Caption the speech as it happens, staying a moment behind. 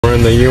We're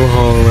in the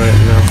U-Haul right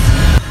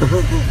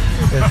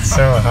now. It's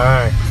so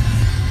high.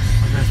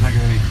 There's not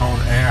gonna be cold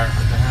air.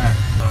 What the heck?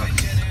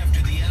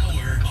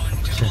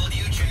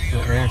 The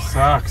air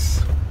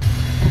sucks.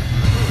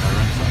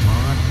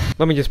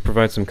 Let me just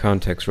provide some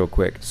context real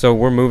quick. So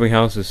we're moving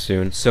houses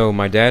soon, so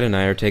my dad and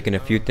I are taking a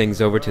few things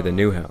over to the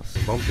new house.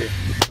 Bumpy.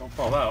 Don't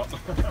fall out.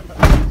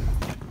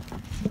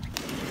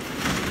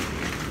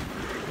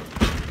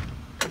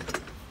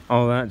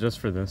 All that just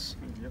for this.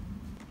 Yep.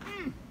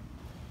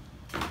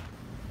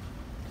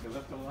 So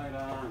lift the light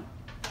on.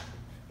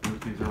 Move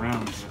these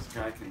around so this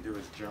guy can do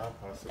his job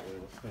possibly.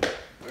 We'll see.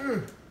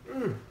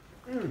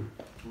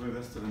 Move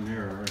this to the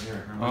mirror right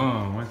here.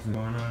 Oh, what's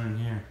going on in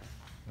here?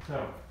 What's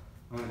up?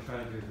 I'm gonna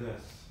try to do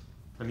this.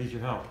 I need your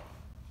help.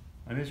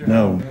 I need your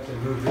help. We have to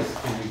move this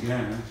thing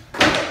again.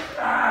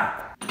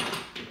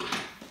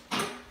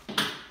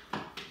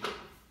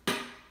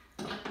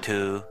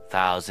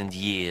 2,000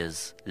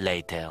 years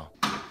later.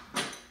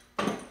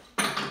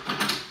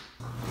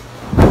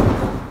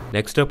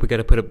 Next up, we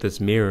gotta put up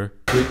this mirror.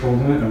 Keep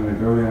holding it, I'm gonna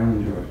go down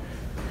and do it.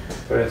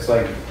 But it's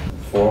like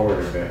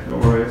forward a bit. Don't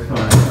worry, it's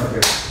fine.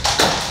 Okay.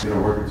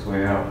 It'll work its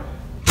way out.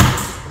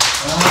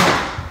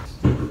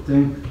 Stupid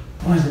thing.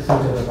 Why is it so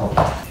difficult?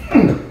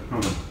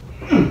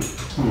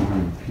 Come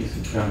on, piece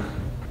of junk.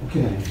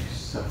 Get out of here, you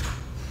suck.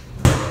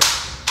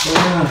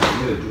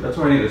 That's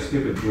why I need a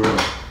stupid drill.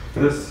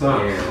 This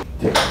sucks.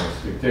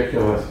 Ridiculous,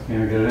 ridiculous.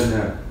 Can't get it in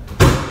there.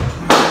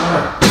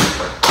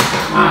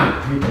 I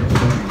hate this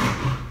thing.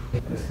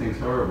 This thing's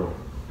horrible.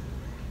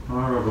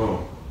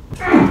 Horrible.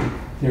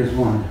 Here's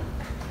one.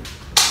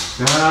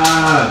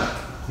 God!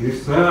 You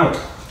suck!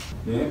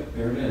 Yeah,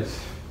 there it is.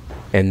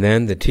 And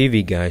then the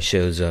TV guy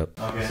shows up.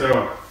 Okay.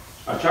 So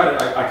I was trying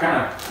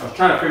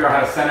to figure out how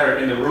to center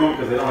it in the room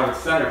because they don't have it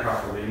centered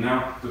properly, you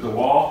know, with the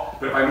wall.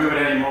 But if I move it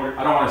anymore,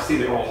 I don't want to see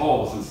the old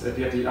holes. And if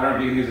you have to, I don't know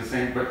if you can use the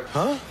same, but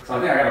so I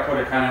think I got to put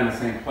it kind of in the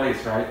same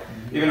place, right?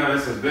 Even though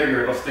this is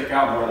bigger, it'll stick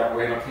out more that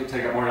way. It'll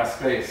take up more of that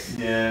space.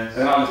 Yeah.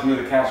 Then I'll just move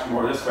the couch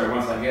more this way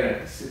once I get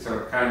it. So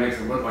it kind of makes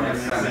it look like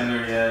it's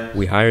centered. Yeah.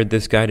 We hired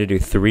this guy to do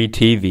 3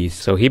 TVs,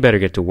 so he better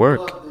get to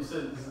work. You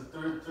said this is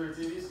three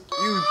TVs?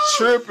 You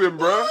tripping,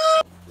 bro?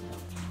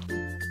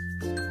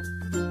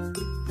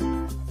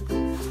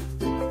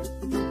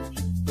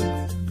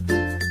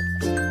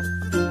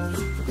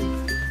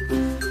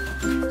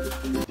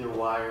 Your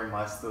wire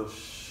might still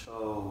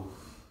show.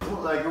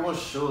 Like it won't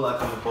show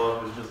like on the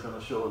bottom. It's just gonna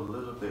show a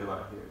little bit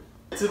right here.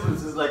 It's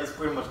like it's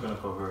pretty much gonna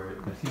cover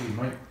it. The TV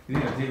might. You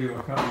think the TV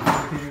will cover it? The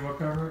TV will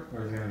cover it,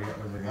 or is it gonna be?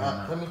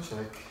 Let me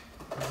check.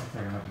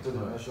 Do the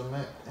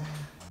measurement.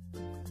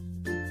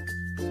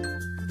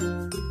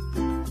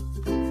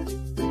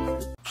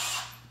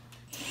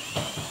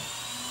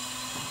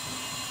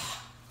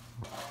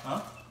 Huh?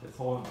 It's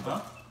holding. Huh?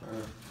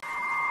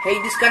 Hey,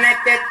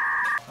 disconnected.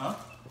 Huh?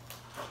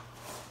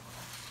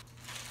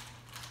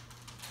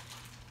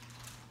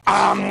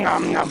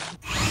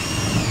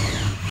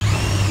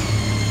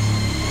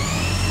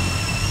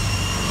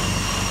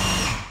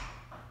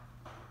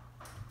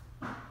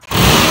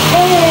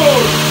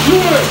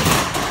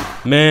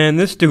 Man,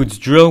 this dude's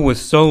drill was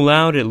so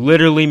loud it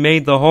literally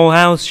made the whole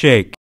house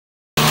shake.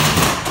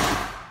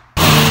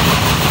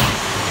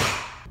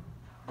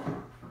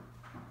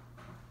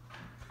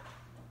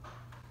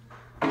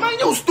 Man,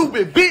 you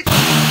stupid bitch!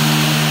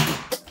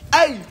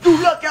 Hey, you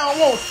lucky I don't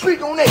want to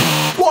speak on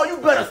that. Boy, you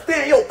better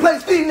stay in your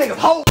place, these niggas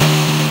hold.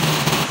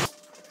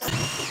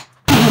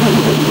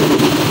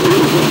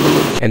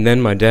 And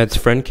then my dad's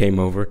friend came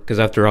over, because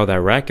after all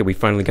that racket, we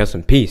finally got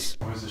some peace.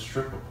 Where's the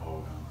stripper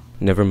pole going?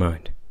 Never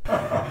mind. We're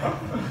gonna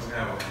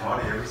have a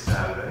party every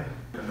Saturday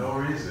for no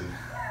reason.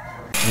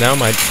 Now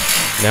my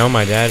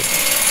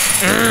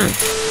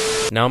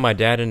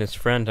dad and his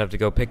friend have to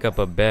go pick up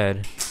a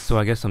bed, so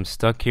I guess I'm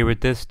stuck here with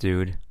this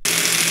dude.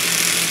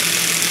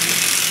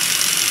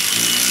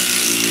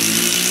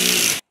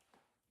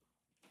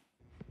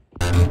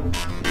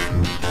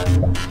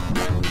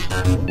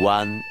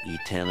 One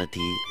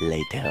eternity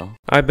later.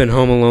 I've been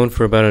home alone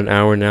for about an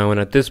hour now, and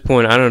at this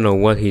point I don't know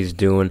what he's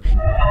doing.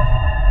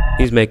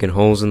 He's making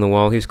holes in the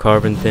wall, he's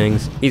carving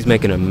things, he's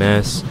making a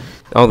mess,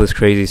 all this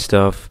crazy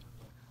stuff.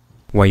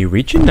 Why you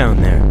reaching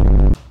down there?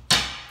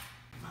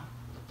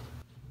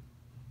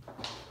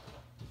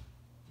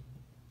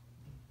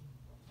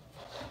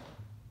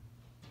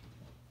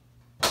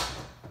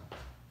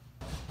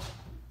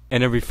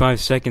 And every 5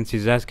 seconds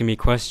he's asking me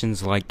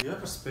questions like, Do you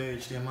have a spare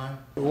HDMI?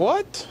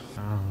 What?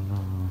 I don't know.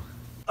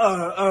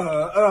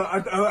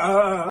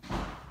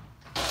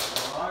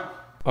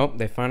 Oh,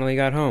 they finally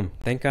got home.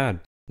 Thank God.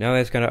 Now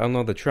they just gotta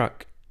unload the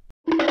truck.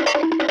 Does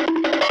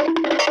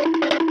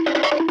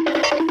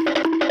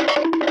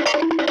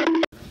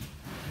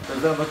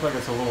that look like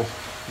it's a little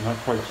not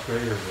quite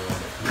straight or what?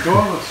 The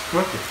door looks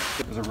crooked.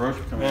 There's a roach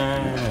coming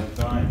in. It's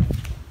dying.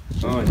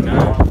 Oh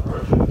no.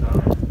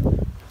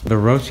 The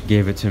roach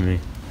gave it to me.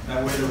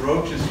 That way the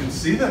roaches can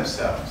see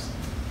themselves.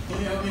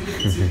 Can you help me get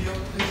the TV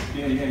open, please?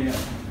 Yeah.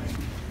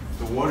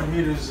 The water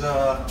heater's,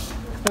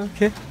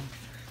 Okay. oh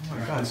my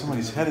God,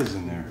 somebody's head is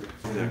in there.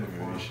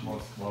 Decoration.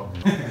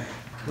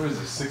 What is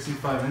it,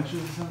 65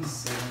 inches or something?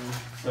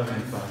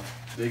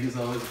 75. Big is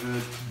always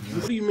good.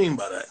 What do you mean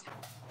by that?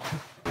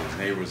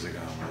 Neighbors are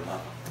gonna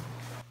love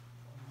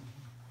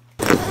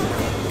You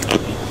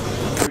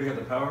already got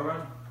the power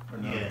run? Or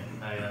no? Yeah,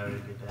 I already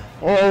did that.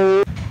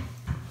 it.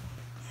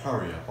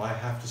 Hurry up, I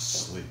have to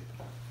sleep.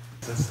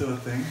 Is that still a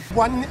thing?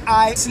 One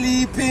eye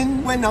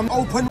sleeping when I'm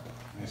open.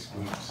 Nice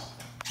glutes.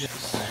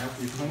 Yes. I have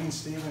to be clean,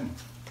 Steven.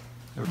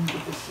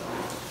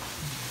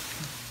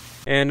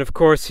 And of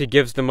course, he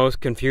gives the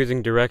most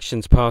confusing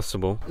directions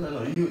possible.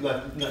 No, you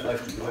like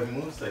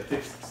moves, like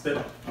take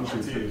step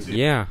to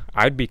Yeah,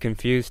 I'd be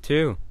confused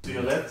too.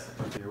 your left.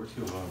 Okay, we're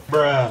too low.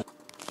 Bruh.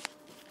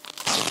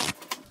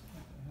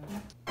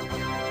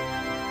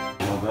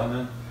 Well done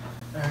then.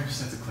 I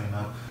just have to clean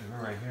up.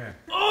 We're right here.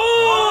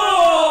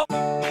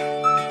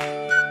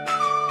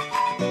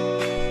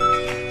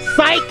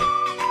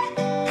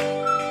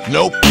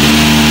 Nope.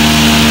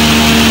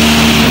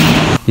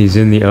 He's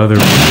in the other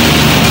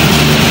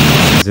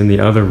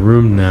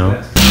room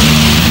now.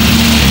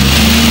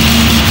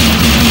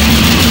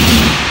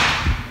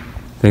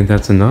 Think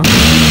that's enough?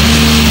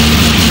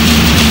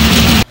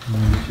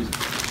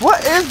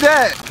 What is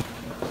that?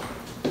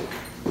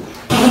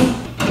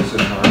 This is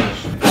not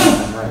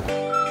I'm right.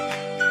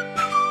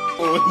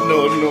 Oh,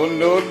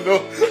 no.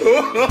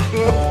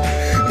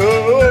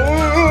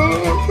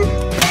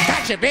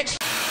 Gotcha, bitch.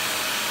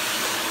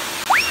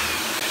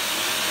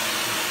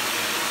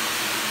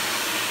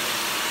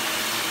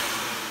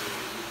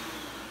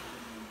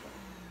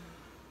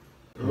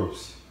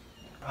 Oops.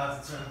 I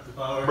have to turn up the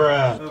power.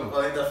 Bruh.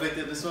 Oh, I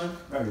deflected this one?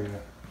 Oh, yeah.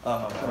 Oh,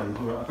 my I bad.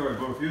 thought it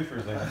blew a fuse for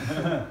a second.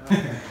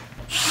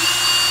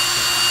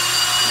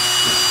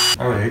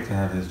 I would hate to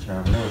have this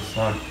job. That would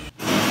suck.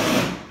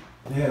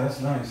 Yeah, that's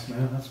nice,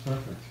 man. That's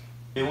perfect.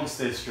 It won't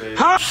stay straight.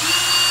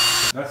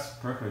 That's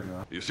perfect,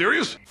 though. You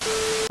serious?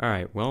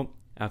 Alright, well,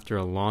 after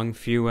a long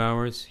few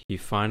hours, he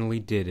finally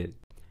did it.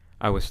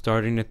 I was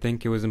starting to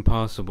think it was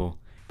impossible,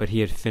 but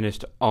he had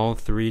finished all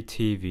 3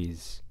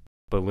 TVs.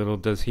 But little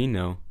does he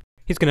know,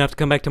 he's gonna have to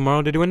come back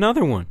tomorrow to do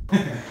another one.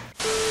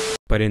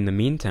 But in the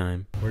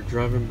meantime, we're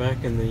driving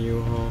back in the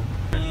U-Haul.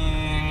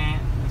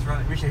 That's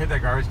right. We should hit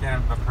that garbage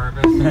can on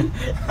purpose.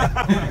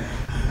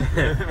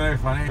 Very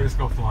funny. Just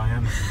go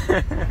flying.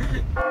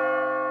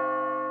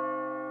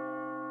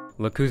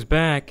 Look who's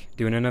back,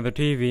 doing another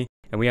TV,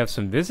 and we have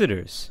some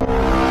visitors.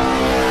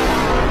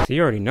 So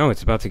you already know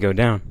it's about to go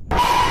down.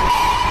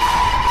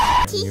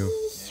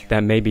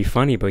 That may be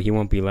funny, but he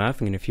won't be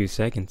laughing in a few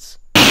seconds.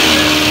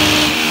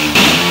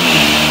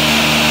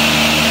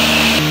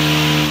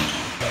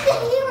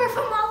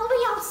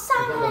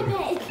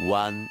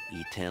 One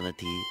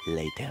eternity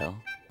later.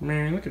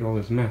 Man, look at all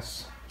this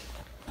mess.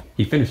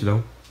 He finished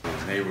though.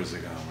 Neighbors are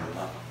gonna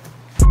love